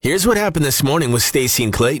Here's what happened this morning with Stacey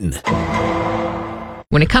and Clayton.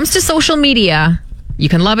 When it comes to social media, you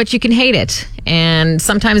can love it, you can hate it. And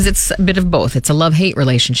sometimes it's a bit of both. It's a love-hate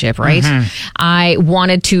relationship, right? I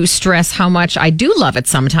wanted to stress how much I do love it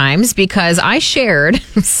sometimes because I shared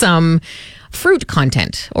some fruit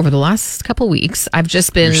content over the last couple weeks. I've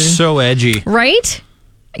just been... You're so edgy. Right?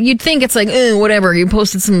 You'd think it's like, whatever, you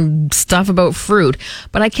posted some stuff about fruit.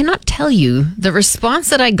 But I cannot tell you the response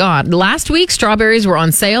that I got. Last week, strawberries were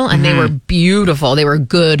on sale, and they were beautiful. They were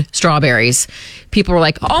good strawberries. People were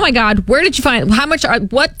like, oh my God, where did you find,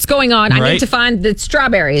 what's going on? I need to find the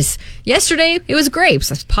strawberries. Yesterday, it was grapes.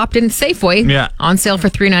 I popped in Safeway, on sale for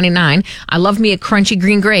 $3.99. I love me a crunchy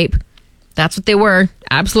green grape. That's what they were.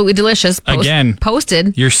 Absolutely delicious.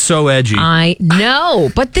 Posted. You're so edgy. I know.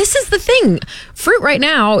 But this is the thing. Fruit right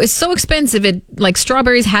now is so expensive. Like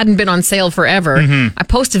strawberries hadn't been on sale forever. I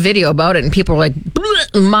post a video about it and people are like,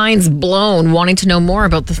 minds blown, wanting to know more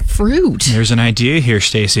about the fruit. There's an idea here,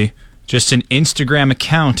 Stacey. Just an Instagram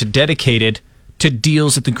account dedicated to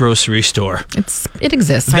deals at the grocery store. It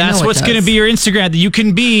exists. That's what's going to be your Instagram. You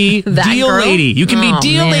can be Deal girl? Lady. You can be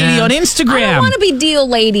Deal Lady on Instagram. I don't want to be Deal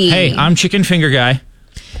Lady. Hey, I'm Chicken Finger Guy.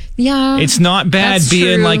 Yeah. It's not bad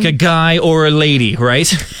being like a guy or a lady,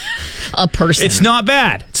 right? A person. It's not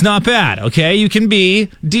bad. It's not bad, okay? You can be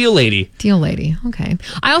Deal Lady. Deal Lady. Okay.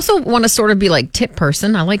 I also want to sort of be like tip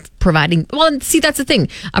person. I like providing... Well, see, that's the thing.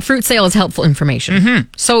 A fruit sale is helpful information.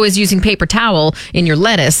 So is using paper towel in your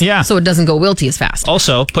lettuce so it doesn't go wilty as fast.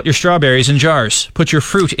 Also, put your strawberries in jars. Put your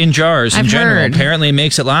fruit in jars in general. Heard. Apparently, it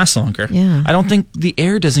makes it last longer. Yeah. I don't think the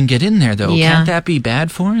air doesn't get in there, though. Yeah. Can't that be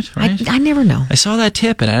bad for it? Right? I never know. I saw that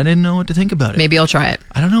tip, and I didn't know what to think about it. Maybe I'll try it.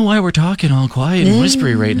 I don't know why we're talking all quiet and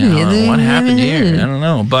whispery right now. Or what happened here? I don't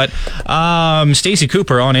know. But Stacey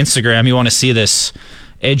Cooper on Instagram, you want to see this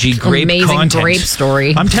edgy grape amazing content. Grape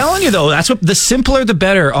story. I'm telling you, though, that's what the simpler the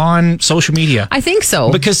better on social media. I think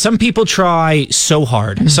so. Because some people try so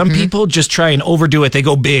hard. Some people just try and overdo it. They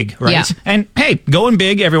go big, right? Yeah. And hey, going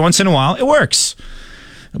big every once in a while, it works.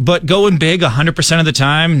 But going big 100% of the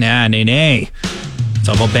time, nay. It's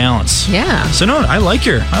all about balance. Yeah. So no, I like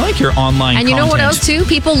your online And you know what content. else too?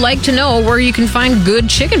 People like to know where you can find good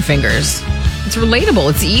chicken fingers. It's relatable.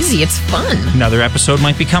 It's easy. It's fun. Another episode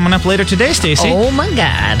might be coming up later today, Stacey. Oh my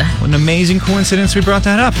God. What an amazing coincidence we brought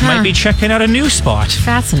that up. Might be checking out a new spot.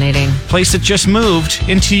 Fascinating. Place that just moved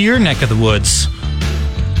into your neck of the woods.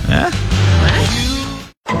 Huh?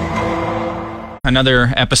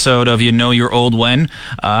 Another episode of You Know You're Old When.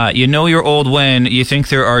 You know you're old when you think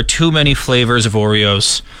there are too many flavors of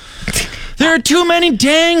Oreos. There are too many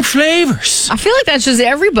dang flavors. I feel like that's just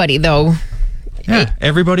everybody, though. Yeah,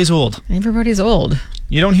 everybody's old. Everybody's old.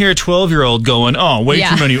 You don't hear a 12-year-old going, too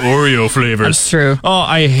many Oreo flavors. That's true. Oh,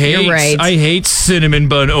 I hate cinnamon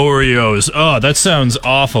bun Oreos. Oh, that sounds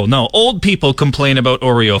awful. No, old people complain about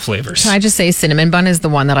Oreo flavors. Can I just say cinnamon bun is the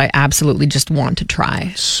one that I absolutely just want to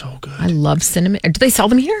try. So good. I love cinnamon. Do they sell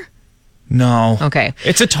them here? No. Okay.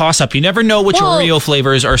 It's a toss-up. You never know which Oreo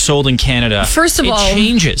flavors are sold in Canada. First of all, it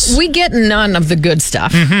changes. We get none of the good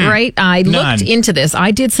stuff, right? I looked into this.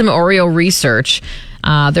 I did some Oreo research.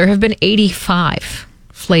 There have been 85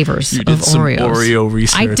 flavors of Oreos. Oreo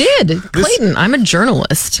research. I did. Clayton, I'm a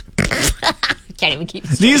journalist. Can't even keep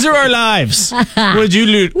These are our lives. What did you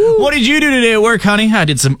do today at work, honey? I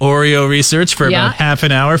did some Oreo research for about half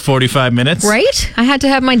an hour, 45 minutes. Right? I had to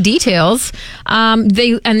have my details. And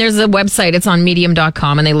there's a website. It's on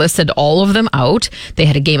medium.com, and they listed all of them out. They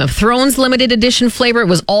had a Game of Thrones limited edition flavor. It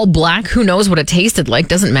was all black. Who knows what it tasted like?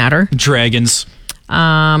 Doesn't matter. Dragons.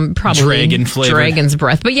 Probably dragon flavor. Dragon's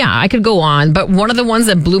breath. But yeah, I could go on. But one of the ones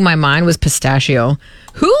that blew my mind was pistachio.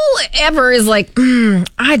 Whoever is like,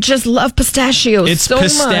 I just love pistachios it's so much.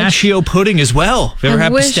 It's pistachio pudding as well. Have you ever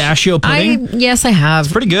had pistachio pudding? Yes, I have.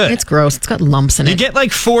 It's pretty good. It's gross. It's got lumps in it. You get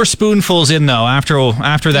like 4 spoonfuls in, though. After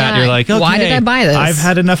that, you're like, okay, why did I buy this? I've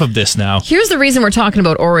had enough of this now. Here's the reason we're talking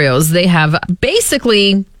about Oreos. They have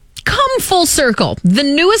basically come full circle. The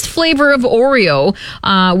newest flavor of Oreo,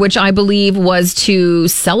 which I believe was to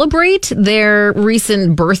celebrate their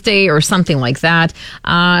recent birthday or something like that,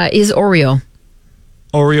 is Oreo.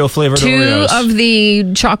 Oreo flavored Oreos. 2 of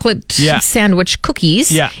the chocolate sandwich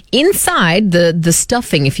cookies. Yeah. Inside, the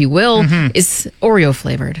stuffing, if you will, is Oreo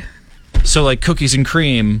flavored. So like cookies and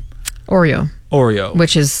cream. Oreo.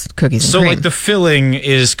 Which is cookies and cream. So like the filling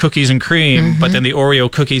is cookies and cream, but then the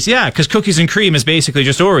Oreo cookies, because cookies and cream is basically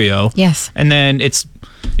just Oreo. Yes. And then it's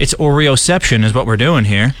Oreoception is what we're doing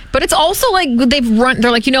here. But it's also like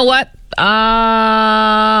they're like, you know what?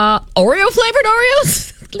 Oreo flavored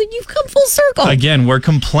Oreos? You've come full circle. Again, we're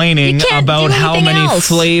complaining about how many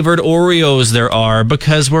flavored Oreos there are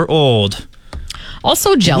because we're old.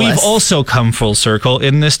 Also jealous. We've also come full circle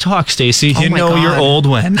in this talk, Stacey. You my know you're God. old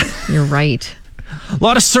when. You're right. A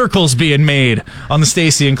lot of circles being made on the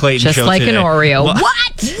Stacey and Clayton Just show like today. an Oreo. Well-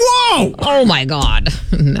 What? Whoa! Oh my God.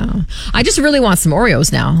 No. I just really want some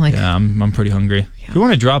Oreos now. Like Yeah, I'm pretty hungry. If you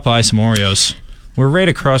want to drop by some Oreos, we're right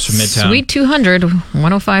across from Midtown. Sweet 200,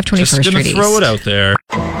 105 21st Just gonna Street throw East. it out there.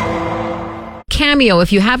 Cameo,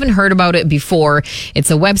 if you haven't heard about it before, it's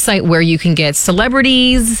a website where you can get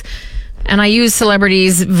celebrities, and I use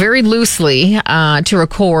celebrities very loosely to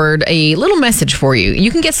record a little message for you. You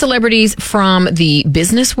can get celebrities from the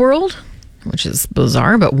business world, which is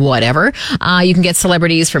bizarre, but whatever. You can get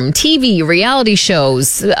celebrities from TV, reality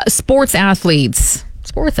shows, sports athletes.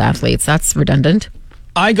 Sports athletes, that's redundant.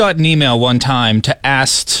 I got an email one time to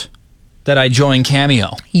ask that I join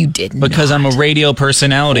Cameo You did because not. I'm a radio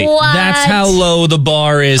personality. What? That's how low the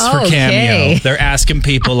bar is for Okay. Cameo. They're asking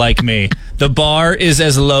people like me. The bar is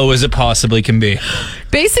as low as it possibly can be.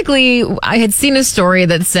 Basically, I had seen a story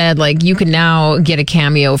that said, like, you can now get a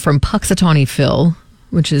cameo from Puxatawny Phil,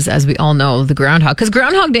 which is, as we all know, the Groundhog. Because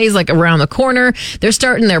Groundhog Day is, like, around the corner. They're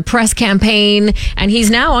starting their press campaign, and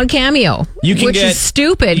he's now on Cameo, which is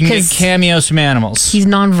stupid You can get because cameos from animals. he's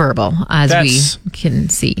nonverbal, as That's- we can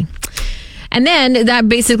see. And then that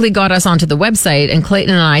basically got us onto the website, and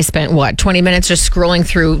Clayton and I spent, 20 minutes just scrolling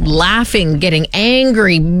through, laughing, getting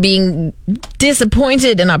angry, being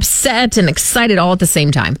disappointed and upset and excited all at the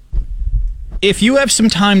same time. If you have some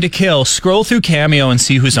time to kill, scroll through Cameo and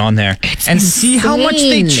see who's on there. And see how much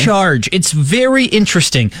they insane. charge. It's very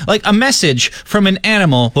interesting. Like a message from an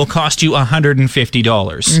animal will cost you $150.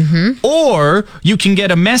 Mm-hmm. Or you can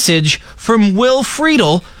get a message from Will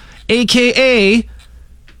Friedle, a.k.a.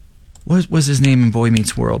 what was his name in Boy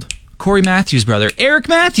Meets World? Corey Matthews' brother, Eric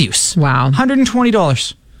Matthews. Wow.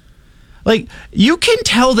 $120. Like, you can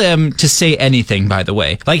tell them to say anything, by the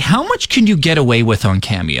way. Like, how much can you get away with on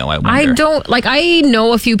Cameo, I wonder? I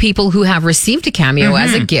know a few people who have received a cameo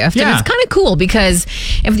as a gift, Yeah. and it's kind of cool because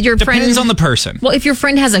if your friend. Depends on the person. Well, if your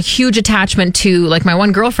friend has a huge attachment to, like, my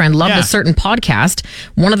one girlfriend loved Yeah. a certain podcast,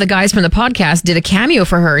 one of the guys from the podcast did a cameo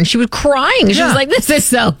for her, and she was crying. She Yeah. was like, this is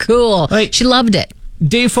so cool. Like- She loved it.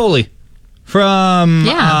 Dave Foley from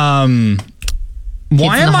Yeah.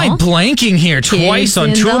 why in am the I Hall? blanking here twice Kids on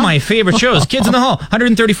in two the of my favorite shows? Kids in the Hall,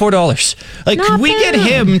 $134. Like, Not could we get bad.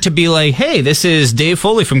 him to be like, hey, this is Dave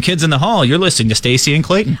Foley from Kids in the Hall. You're listening to Stacey and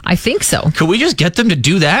Clayton. I think so. Could we just get them to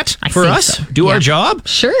do that I for think us? so. Do Yeah. our job?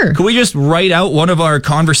 Sure. Could we just write out one of our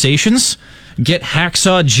conversations? Get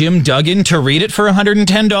Hacksaw Jim Duggan to read it for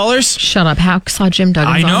 $110? Shut up. Hacksaw Jim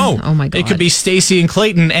Duggan. I know. Oh my God. It could be Stacey and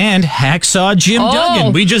Clayton and Hacksaw Jim Oh.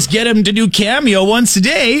 Duggan. We just get him to do Cameo once a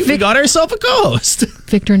day. We got ourselves a co-host.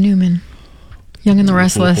 Victor Newman. Young and the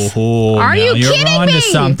Restless. Are you you're kidding on me? to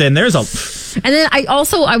something. There's a And then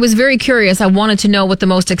I was very curious. I wanted to know what the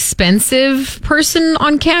most expensive person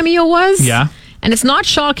on Cameo was. Yeah. And it's not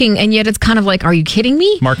shocking, and yet it's kind of like, are you kidding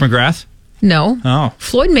me? Mark McGrath. No. Oh.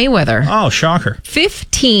 Floyd Mayweather. Oh, shocker.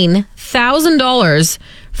 $15,000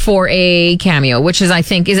 for a cameo, which is, I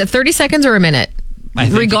think, is it 30 seconds or a minute? I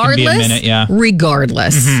think it can be a minute, yeah.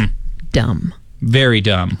 Regardless. Dumb. Very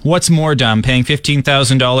dumb. What's more dumb, paying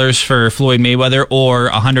 $15,000 for Floyd Mayweather or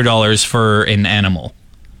 $100 for an animal?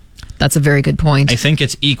 That's a very good point. I think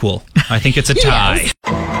it's equal. I think it's a tie.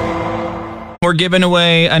 We're giving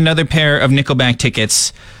away another pair of Nickelback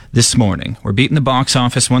tickets this morning. We're beating the box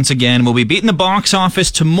office once again. We'll be beating the box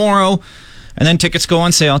office tomorrow. And then tickets go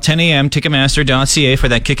on sale 10 a.m. Ticketmaster.ca for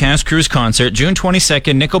that Kick-Ass Cruise concert. June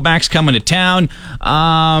 22nd, Nickelback's coming to town.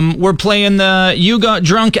 We're playing the You Got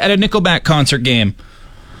Drunk at a Nickelback concert game.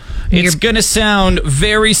 It's going to sound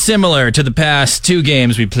very similar to the past two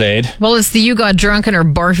games we played. Well, it's the you got drunken or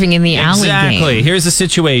barfing in the alley Exactly. game. Here's the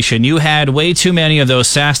situation. You had way too many of those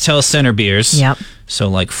Sastel Center beers. Yep. So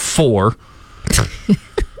like 4.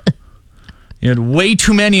 You had way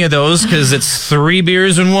too many of those because it's 3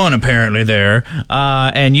 beers in one apparently there.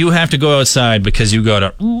 And you have to go outside because you got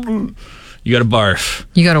to barf.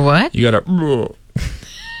 You got a what? You got to.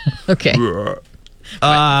 Okay.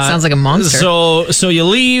 Sounds like a monster. So you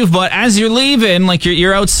leave, but as you're leaving, like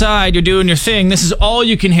you're outside, you're doing your thing. This is all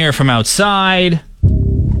you can hear from outside.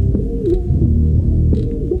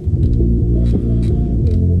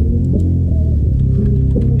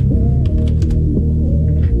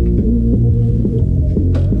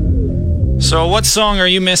 So what song are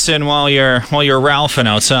you missing while you're ralphing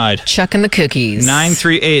outside? Chucking the cookies.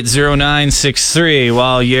 9380963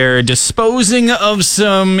 while you're disposing of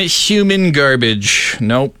some human garbage.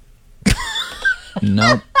 Nope.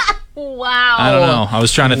 Nope. Wow. I don't know. I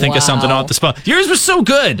was trying to think of something Wow. off the spot. Yours was so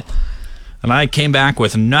good. And I came back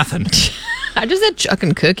with nothing. I just said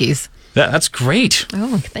chucking cookies. That's great.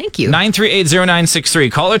 Oh, thank you.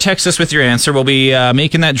 9380963. Call or text us with your answer. We'll be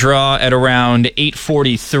making that draw at around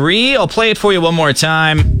 8:43. I'll play it for you one more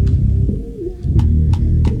time.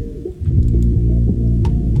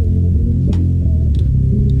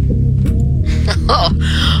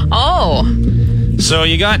 Oh. So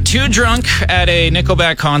you got too drunk at a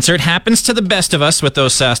Nickelback concert. Happens to the best of us with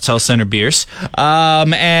those SaskTel Center beers.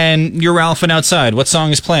 And you're Ralphing outside. What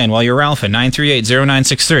song is playing while you're Ralphing?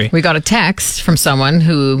 9380963. We got a text from someone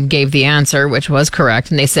who gave the answer, which was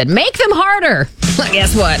correct, and they said, make them harder.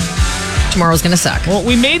 Guess what? Tomorrow's going to suck. Well,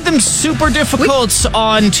 we made them super difficult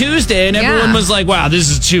on Tuesday, and everyone was like, wow, this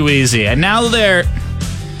is too easy. And now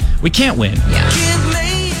we can't win. Yeah.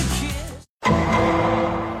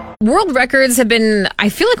 World records have been, I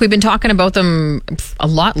feel like we've been talking about them a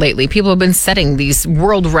lot lately. People have been setting these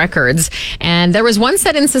world records. And there was one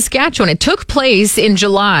set in Saskatchewan. It took place in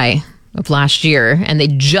July of last year, and they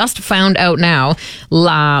just found out now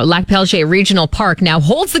Lac Peltier Regional Park now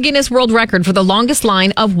holds the Guinness World Record for the longest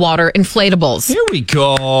line of water inflatables. Here we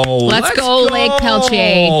go. Let's go, Lake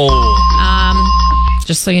Peltier.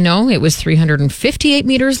 Just so you know, it was 358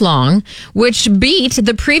 meters long, which beat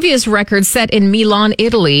the previous record set in Milan,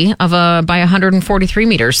 Italy, by 143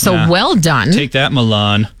 meters. So well done. Take that,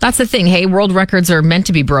 Milan. That's the thing. Hey, world records are meant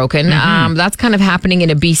to be broken. That's kind of happening in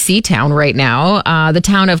a BC town right now. The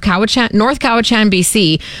town of North Cowichan,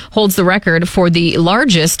 BC, holds the record for the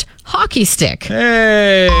largest hockey stick.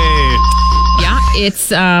 Hey! Yeah,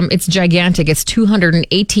 it's gigantic. It's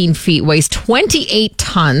 218 feet, weighs 28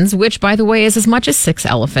 tons, which, by the way, is as much as 6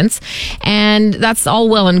 elephants. And that's all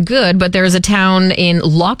well and good, but there's a town in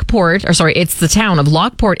it's the town of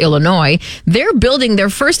Lockport, Illinois. They're building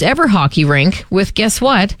their first ever hockey rink with, guess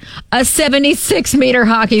what? A 76-meter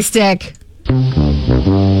hockey stick.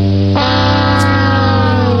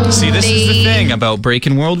 See, this is the thing about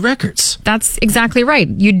breaking world records. That's exactly right.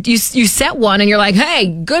 You set one and you're like, hey,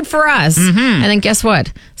 good for us. And then guess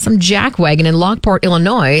what? Some jackwagon in Lockport,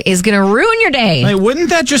 Illinois is going to ruin your day. Like, wouldn't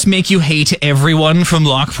that just make you hate everyone from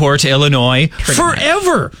Lockport, Illinois?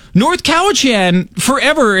 Forever. North Cowichan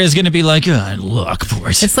forever is going to be like,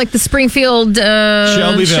 Lockport. It's like the Springfield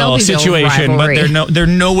Shelbyville situation, rivalry. But they're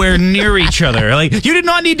nowhere near each other. Like, you did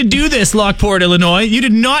not need to do this, Lockport, Illinois. You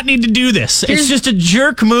did not need to do this. It's just a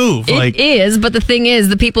jerk move. It is, but the thing is,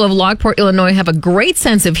 the people of Lockport, Illinois have a great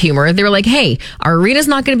sense of humor. They were like, hey, our arena's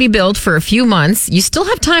not going to be built for a few months. You still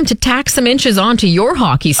have time to tack some inches onto your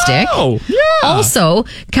hockey stick. Oh, yeah. Also,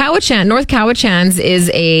 North Cowichan's is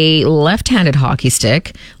a left-handed hockey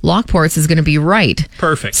stick. Lockport's is going to be right.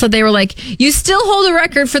 Perfect. So they were like, you still hold the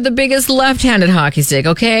record for the biggest left-handed hockey stick,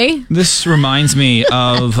 okay? This reminds me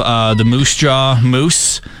of the Moose Jaw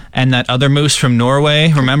Moose and that other moose from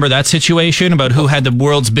Norway. Remember that situation about who had the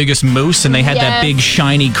world's biggest moose and they had that big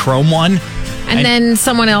shiny chrome one? And then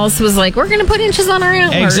someone else was like, we're going to put inches on our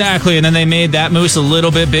antlers. Exactly. And then they made that moose a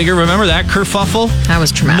little bit bigger. Remember that kerfuffle? That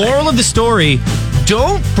was traumatic. Moral of the story,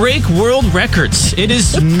 don't break world records. It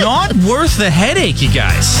is not worth the headache, you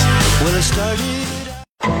guys.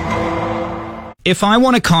 If I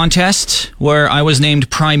won a contest where I was named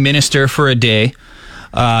Prime Minister for a day,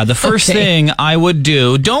 the first thing I would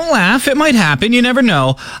do, don't laugh, it might happen, you never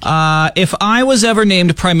know. If I was ever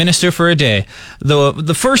named Prime Minister for a day,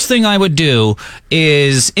 the first thing I would do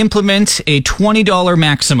is implement a $20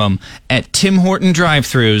 maximum at Tim Horton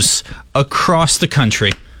drive-thrus across the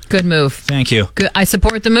country. Good move. Thank you. Good. I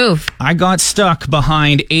support the move. I got stuck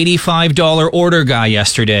behind $85 order guy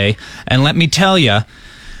yesterday, and let me tell you,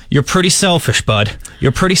 you're pretty selfish, bud.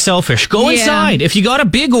 You're pretty selfish. Go inside. If you got a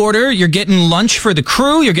big order, you're getting lunch for the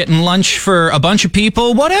crew, you're getting lunch for a bunch of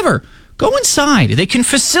people, whatever. Go inside. They can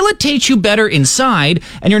facilitate you better inside,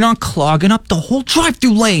 and you're not clogging up the whole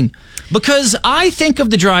drive-thru lane. Because I think of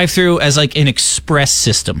the drive-thru as like an express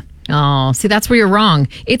system. Oh, see, that's where you're wrong.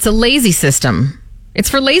 It's a lazy system. It's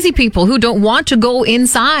for lazy people who don't want to go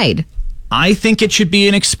inside. I think it should be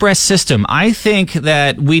an express system. I think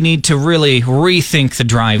that we need to really rethink the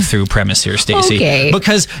drive-through premise here, Stacey. Okay.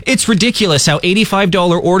 Because it's ridiculous how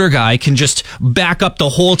 $85 order guy can just back up the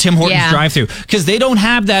whole Tim Hortons drive-through. Because they don't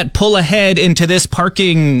have that pull ahead into this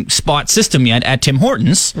parking spot system yet at Tim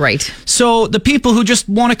Hortons. Right. So the people who just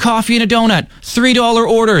want a coffee and a donut, $3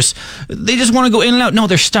 orders, they just want to go in and out. No,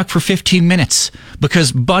 they're stuck for 15 minutes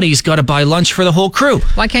because Buddy's got to buy lunch for the whole crew.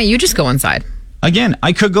 Why can't you just go inside? Again,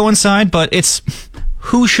 I could go inside, but it's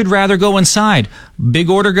who should rather go inside? Big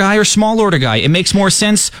order guy or small order guy? It makes more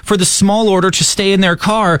sense for the small order to stay in their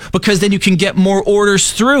car because then you can get more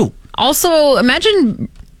orders through. Also, imagine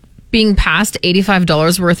being passed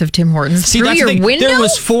 $85 worth of Tim Hortons See, through that's your the thing. window? There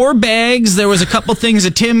was 4 bags. There was a couple things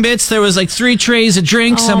of Timbits. There was like 3 trays of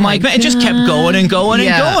drinks. Oh I'm my like, man, it just kept going and going and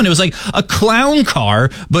Yeah. going. It was like a clown car,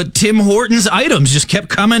 but Tim Hortons items just kept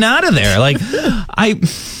coming out of there. Like,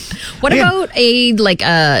 What about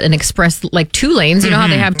an express, like 2 lanes? You know how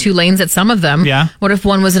they have 2 lanes at some of them? Yeah. What if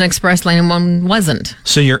one was an express lane and one wasn't?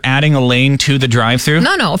 So you're adding a lane to the drive-thru?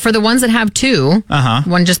 No. For the ones that have 2,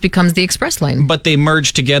 one just becomes the express lane. But they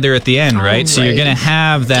merge together at the end, right? So you're right. going to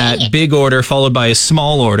have that big order followed by a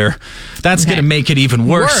small order. That's going to make it even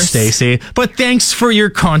worse, Stacey. But thanks for your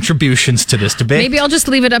contributions to this debate. Maybe I'll just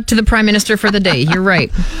leave it up to the Prime Minister for the day. You're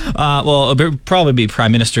right. Well, it'll probably be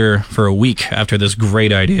Prime Minister for a week after this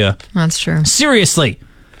great idea. That's true. Seriously.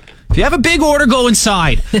 If you have a big order, go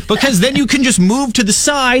inside. Because then you can just move to the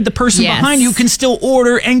side. The person Yes. behind you can still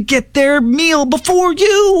order and get their meal before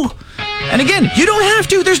you. And again, you don't have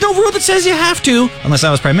to. There's no rule that says you have to. Unless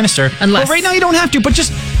I was Prime Minister. Unless. But right now you don't have to. But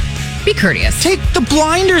just Be courteous. take the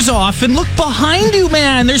blinders off and look behind you,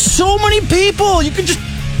 man. There's so many people. You can just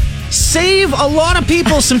save a lot of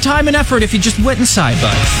people some time and effort if you just went inside,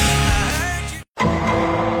 bud.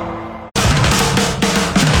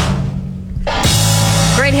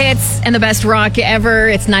 Great hits and the best rock ever.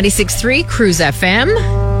 It's 96.3 Cruise FM.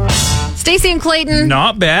 Stacey and Clayton.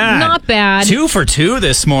 Not bad. Not bad. 2 for 2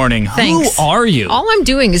 this morning. Thanks. Who are you? All I'm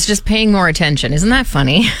doing is just paying more attention. Isn't that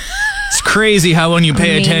funny? It's crazy how when you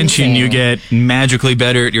pay attention, you get magically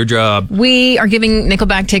better at your job. We are giving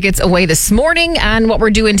Nickelback tickets away this morning, and what we're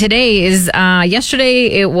doing today is yesterday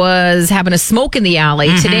it was having a smoke in the alley.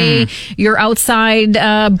 Today you're outside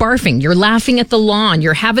barfing. You're laughing at the lawn.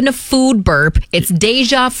 You're having a food burp. It's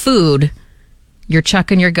deja food. You're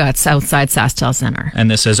chucking your guts outside SaskTel Center.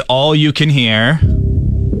 And this is all you can hear.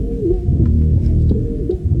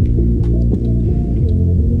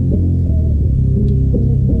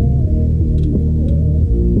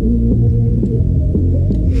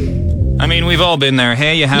 I mean, we've all been there.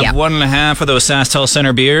 Hey, you have 1.5 of those SaskTel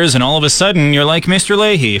Center beers, and all of a sudden, you're like Mr.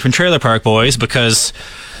 Leahy from Trailer Park Boys because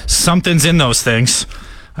something's in those things.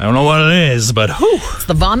 I don't know what it is, but whew. It's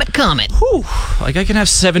the vomit comet. Whew. Like, I can have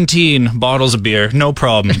 17 bottles of beer, no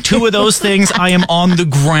problem. 2 of those things, I am on the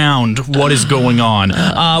ground. What is going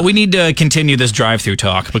on? We need to continue this drive-through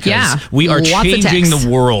talk because we are Lots of changing text. the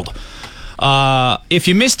world. If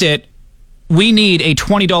you missed it, we need a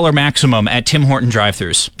 $20 maximum at Tim Horton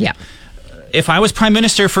drive-thrus. Yeah. If I was Prime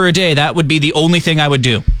Minister for a day, that would be the only thing I would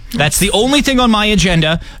do. That's the only thing on my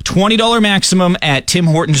agenda. $20 maximum at Tim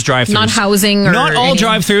Hortons drive-thrus. Not housing or Not all any-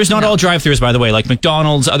 drive-thrus. Not No. all drive-thrus, by the way. Like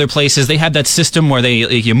McDonald's, other places, they have that system where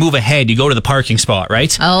you move ahead, you go to the parking spot,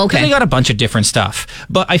 right? Oh, okay. They got a bunch of different stuff.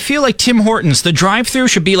 But I feel like Tim Hortons, the drive-thru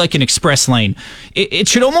should be like an express lane. It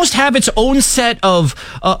should almost have its own set of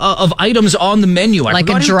items on the menu. I Like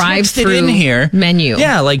a forgot who texted drive-thru in here. menu.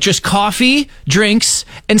 Yeah, like just coffee, drinks,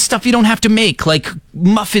 and stuff you don't have to make, like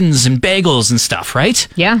muffins and bagels and stuff, right?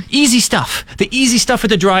 Yeah. Easy stuff. The easy stuff at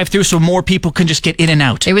the drive-thru so more people can just get in and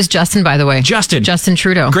out. It was Justin, by the way. Justin. Justin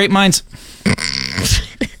Trudeau. Great minds.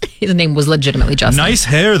 His name was legitimately Justin. Nice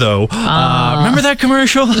hair, though. Remember that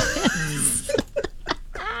commercial?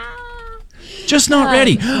 Just not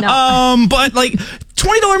ready. no. But like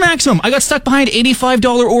 $20 maximum. I got stuck behind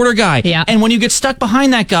 $85 order guy. Yeah. And when you get stuck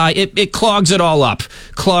behind that guy, it clogs it all up.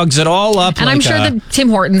 Clogs it all up. And like I'm sure the Tim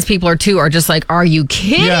Hortons people are just like, are you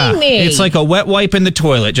kidding me? It's like a wet wipe in the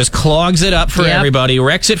toilet. Just clogs it up for Yep. everybody,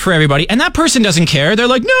 wrecks it for everybody. And that person doesn't care. They're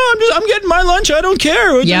like, no, I'm getting my lunch. I don't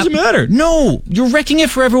care. It Yep. doesn't matter. No, you're wrecking it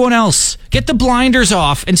for everyone else. Get the blinders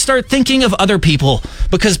off and start thinking of other people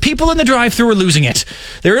because people in the drive-thru are losing it.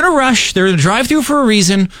 They're in a rush. They're in the drive-thru for a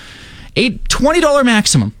reason. A $20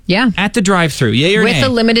 maximum. Yeah. At the drive-thru. Yay or With nay? a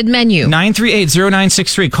limited menu.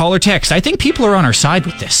 938-0963. Call or text. I think people are on our side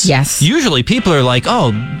with this. Yes. Usually people are like,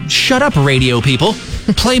 oh, shut up, radio people.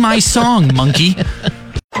 Play my song, monkey.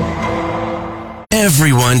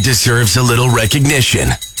 Everyone deserves a little recognition.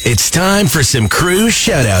 It's time for some cruise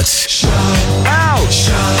shoutouts. Ow!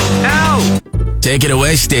 Ow! Take it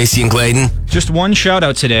away, Stacey and Clayton. Just one shout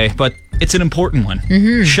out today, but it's an important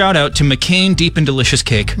one. Shout out to McCain Deep and Delicious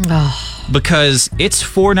Cake. Because it's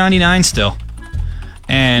 $4.99 still.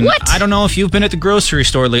 And What? I don't know if you've been at the grocery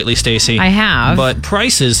store lately, Stacey. I have. But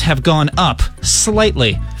prices have gone up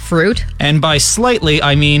slightly. Fruit. And by slightly,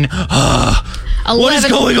 I mean, what is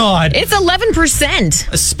going on? It's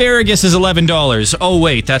 11%. Asparagus is $11. Oh,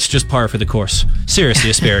 wait, that's just par for the course. Seriously,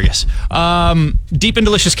 asparagus. Deep and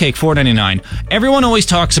Delicious Cake, $4.99. Everyone always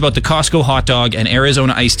talks about the Costco hot dog and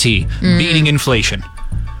Arizona iced tea beating inflation.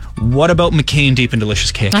 What about McCain Deep and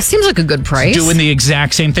Delicious Cake? That seems like a good price. Doing the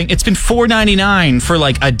exact same thing. It's been $4.99 for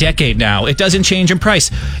like a decade now. It doesn't change in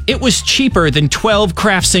price. It was cheaper than 12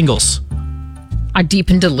 Kraft singles. A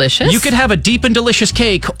Deep and Delicious? You could have a Deep and Delicious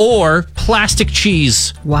cake or plastic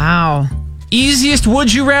cheese. Wow. Easiest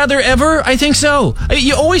would you rather ever? I think so.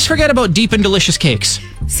 You always forget about Deep and Delicious cakes.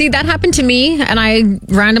 See, that happened to me, and I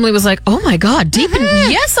randomly was like, oh my God, Deep and...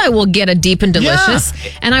 Yes, I will get a Deep and Delicious.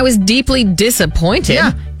 Yeah. And I was deeply disappointed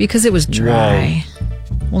because it was dry.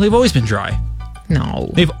 Whoa. Well, they've always been dry. No.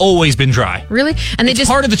 They've always been dry. Really? And it's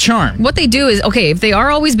part of the charm. What they do is, okay, if they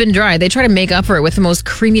are always been dry, they try to make up for it with the most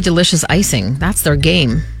creamy, delicious icing. That's their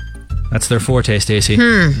game. That's their forte, Stacey.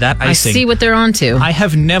 That icing. I see what they're onto. I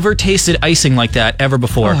have never tasted icing like that ever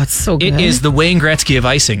before. Oh, it's so good. It is the Wayne Gretzky of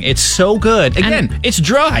icing. It's so good. Again, it's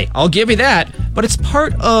dry. I'll give you that. But it's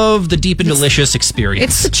part of the Deep and Delicious experience.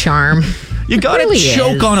 It's the charm. You gotta really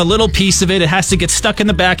choke on a little piece of it. It has to get stuck in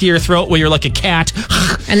the back of your throat where you're like a cat.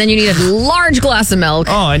 And then you need a large glass of milk.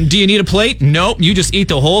 Oh, and do you need a plate? Nope. You just eat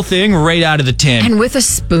the whole thing right out of the tin. And with a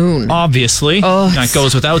spoon. Obviously. Oh, that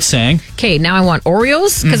goes without saying. Okay, now I want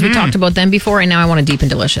Oreos, because we talked about them before, and now I want a Deep and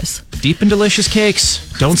Delicious. Deep and Delicious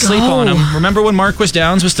cakes. Don't sleep on them. Remember when Marquis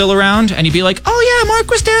Downs was still around? And you'd be like, oh yeah,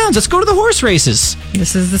 Marquis Downs, let's go to the horse races.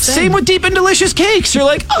 This is the same. Same with Deep and Delicious cakes. You're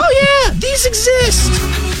like, oh yeah, these exist.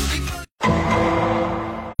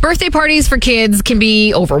 Birthday parties for kids can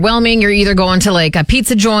be overwhelming. You're either going to like a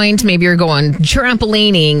pizza joint, maybe you're going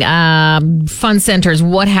trampolining, fun centers,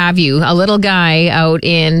 what have you. A little guy out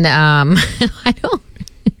in, I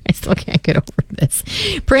still can't get over this.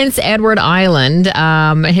 Prince Edward Island.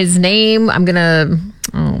 His name,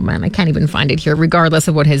 oh man, I can't even find it here, regardless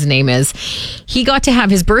of what his name is. He got to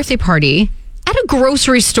have his birthday party at a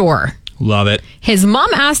grocery store. Love it. His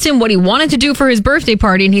mom asked him what he wanted to do for his birthday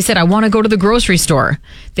party, and he said, I want to go to the grocery store.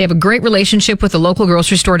 They have a great relationship with the local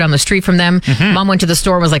grocery store down the street from them. Mom went to the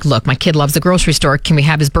store and was like, look, my kid loves the grocery store. Can we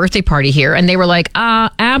have his birthday party here? And they were like,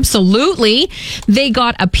 absolutely. They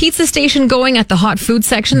got a pizza station going at the hot food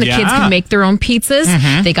section. The kids can make their own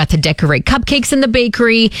pizzas. They got to decorate cupcakes in the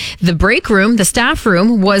bakery. The break room, the staff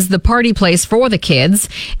room, was the party place for the kids.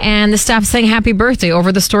 And the staff sang happy birthday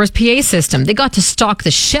over the store's PA system. They got to stock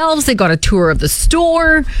the shelves. They got a tour of the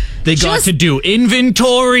store. They got to do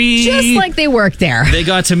inventory. Just like they worked there. They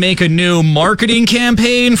got to make a new marketing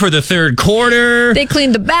campaign for the third quarter. They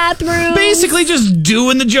cleaned the bathroom. Basically just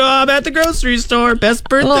doing the job at the grocery store. Best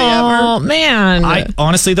birthday ever. Oh, man. I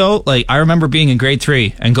honestly, though, I remember being in grade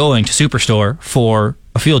 3 and going to Superstore for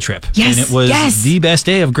a field trip. Yes, and it was the best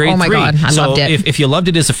day of grade 3. Oh my God, I loved it. If you loved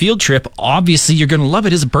it as a field trip, obviously you're going to love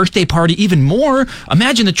it as a birthday party even more.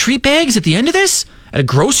 Imagine the treat bags at the end of this at a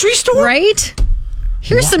grocery store. Right?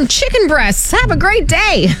 Here's some chicken breasts. Have a great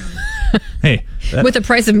day. Hey. With the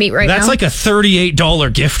price of meat now. That's like a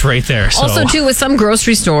 $38 gift right there. So. Also, too, with some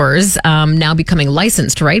grocery stores now becoming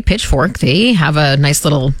licensed, right? Pitchfork, they have a nice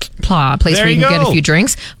little place where you can get a few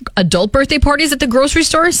drinks. Adult birthday parties at the grocery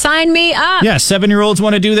store? Sign me up. Yeah, 7-year-olds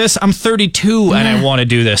want to do this. I'm 32 and I want to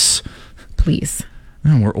do this. Please.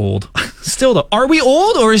 Oh, we're old. Still, though, are we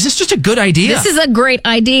old or is this just a good idea? This is a great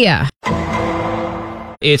idea.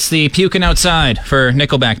 It's the puking outside for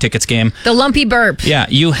Nickelback tickets game. The lumpy burp. Yeah,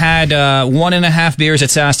 you had 1.5 beers at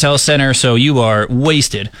SaskTel Center, so you are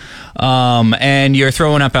wasted. And you're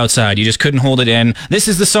throwing up outside. You just couldn't hold it in. This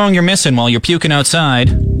is the song you're missing while you're puking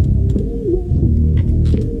outside.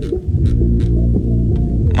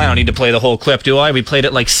 I don't need to play the whole clip, do I? We played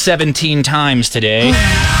it like 17 times today.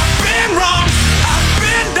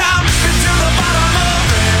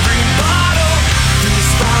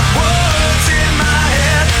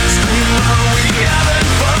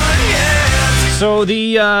 So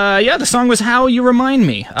the song was How You Remind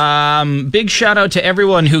Me. Big shout out to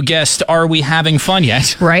everyone who guessed Are We Having Fun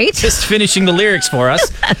Yet? Right. Just finishing the lyrics for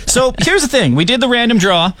us. So here's the thing. We did the random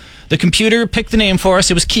draw. The computer picked the name for us.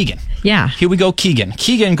 It was Keegan. Yeah. Here we go, Keegan.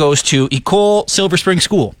 Keegan goes to Ecole Silver Spring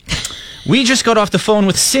School. We just got off the phone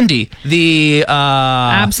with Cindy, the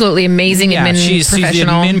absolutely amazing admin she's professional. She's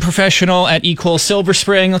the admin professional at Ecole Silver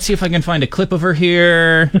Spring. Let's see if I can find a clip of her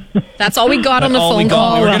here. That's all we got on the phone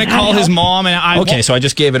call. We're going to call his mom. Okay, so I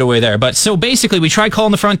just gave it away there. But so basically, we tried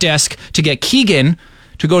calling the front desk to get Keegan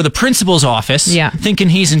to go to the principal's office, thinking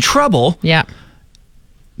he's in trouble. Yeah.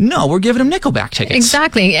 No, we're giving him Nickelback tickets.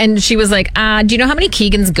 Exactly. And she was like, do you know how many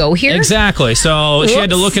Keegans go here? Exactly. So she had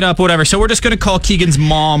to look it up, whatever. So we're just going to call Keegan's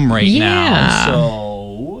mom now.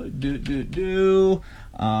 So,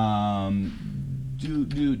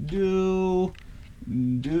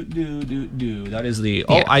 That is the...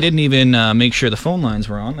 Oh, I didn't even make sure the phone lines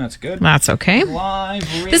were on. That's good. That's okay. Live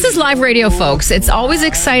radio. This is live radio, folks. It's always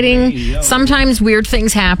exciting. Radio. Sometimes weird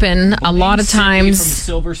things happen. A lot of Cindy times... from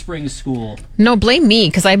Silver Springs School. No, blame me,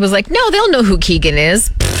 because I was like, no, they'll know who Keegan is.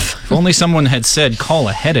 If only someone had said call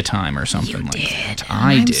ahead of time or something like that.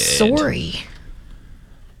 I'm did. sorry.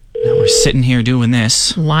 Now we're sitting here doing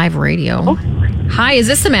this. Live radio. Hi, is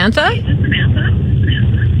this Samantha?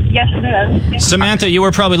 Yes, it is. Samantha, you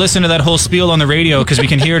were probably listening to that whole spiel on the radio because we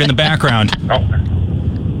can hear it in the background.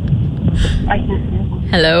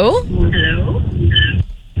 Hello?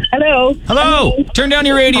 Hello. Hello! Turn down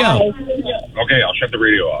your radio. Okay, I'll shut the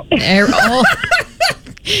radio off.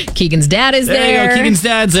 Keegan's dad is There you there. go. Keegan's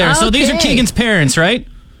dad's there. So these are Okay. Keegan's parents, right?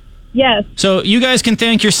 Yes. So you guys can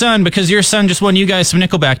thank your son because your son just won you guys some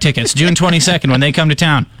Nickelback tickets June 22nd when they come to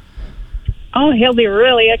town. Oh, he'll be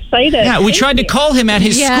really excited. Yeah, we tried to call him at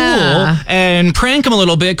his Yeah. school and prank him a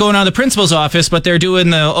little bit going out of the principal's office, but they're doing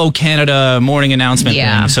the Oh Canada morning announcement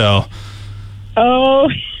Yeah. thing, so... Oh,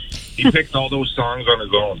 He picked all those songs on his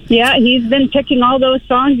own. yeah, he's been picking all those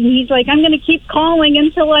songs, and he's like, I'm going to keep calling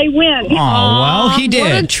until I win. Oh, well, he what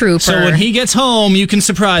did. a trooper. So when he gets home, you can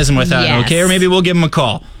surprise him with that, Yes. okay? Or maybe we'll give him a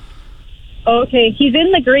call. Okay, he's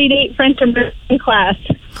in the grade 8 French immersion class.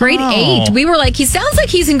 Grade Oh. 8. We were like, he sounds like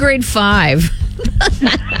he's in grade 5.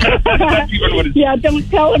 Even when it's Yeah, don't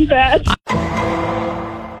tell him that.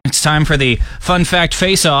 It's time for the Fun Fact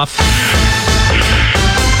Face-Off.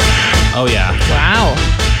 Oh, yeah. Wow.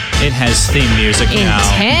 It has theme music now,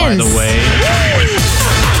 by Intense. the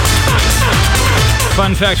way.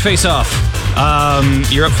 Fun Fact Face-Off.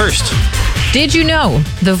 You're up first. Did you know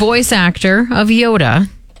the voice actor of Yoda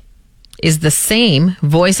is the same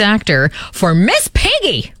voice actor for Miss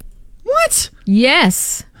Piggy? What?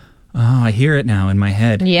 Yes. Oh, I hear it now in my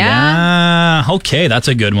head. Yeah? Yeah. Okay, that's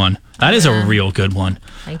a good one. That is a real good one.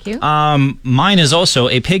 Thank you. Mine is also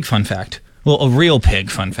a pig fun fact. Well, a real pig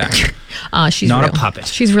fun fact. She's not a real. puppet.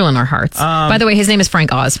 She's real in our hearts. By the way, his name is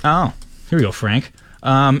Frank Oz. Oh, here we go, Frank.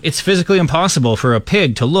 It's physically impossible for a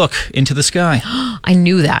pig to look into the sky. I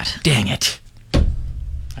knew that. Dang it.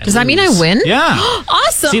 Does that mean I win? Yeah.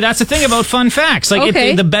 Awesome. See, that's the thing about fun facts. Like,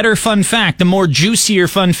 Okay. the better fun fact, the more juicier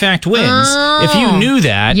fun fact wins. If you knew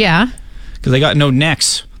that, Yeah. because they got no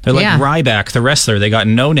necks. They're like Yeah. Ryback, the wrestler. They got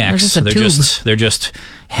no necks. just a they're tube. just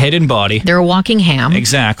head and body. They're a walking ham.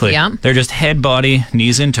 Exactly. Yeah. They're just head, body,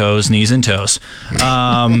 knees and toes, knees and toes.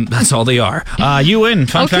 That's all they are. You win.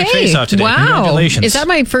 Fun fact face-off today. Wow. Congratulations. Is that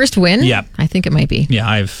my first win? Yeah. I think it might be. Yeah,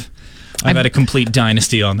 I've had a complete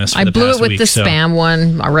dynasty on this for I the blew past it with week, the so. spam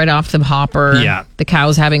one right off the hopper. Yeah. The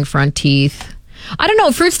cows having front teeth. I don't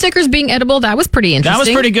know. Fruit stickers being edible, that was pretty interesting. That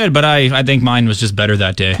was pretty good, but I think mine was just better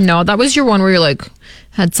that day. No, that was your one where you're like,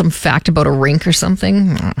 had some fact about a rink or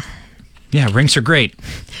something. Yeah, rinks are great.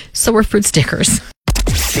 So were fruit stickers.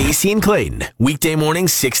 Stacey and Clayton, weekday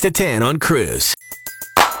mornings 6 to 10 on Cruise.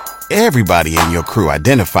 Everybody in your crew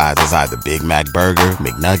identifies as either Big Mac Burger,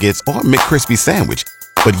 McNuggets, or McCrispy Sandwich.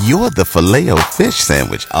 But you're the Filet-O-Fish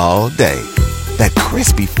Sandwich all day. That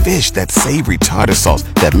crispy fish, that savory tartar sauce,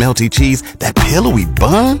 that melty cheese, that pillowy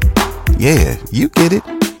bun. Yeah, you get it.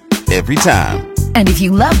 Every time. And if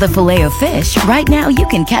you love the Filet-O-Fish, right now you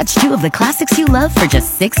can catch two of the classics you love for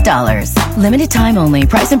just $6. Limited time only.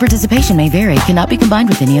 Price and participation may vary. Cannot be combined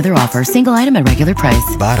with any other offer. Single item at regular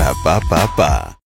price. Ba-da-ba-ba-ba.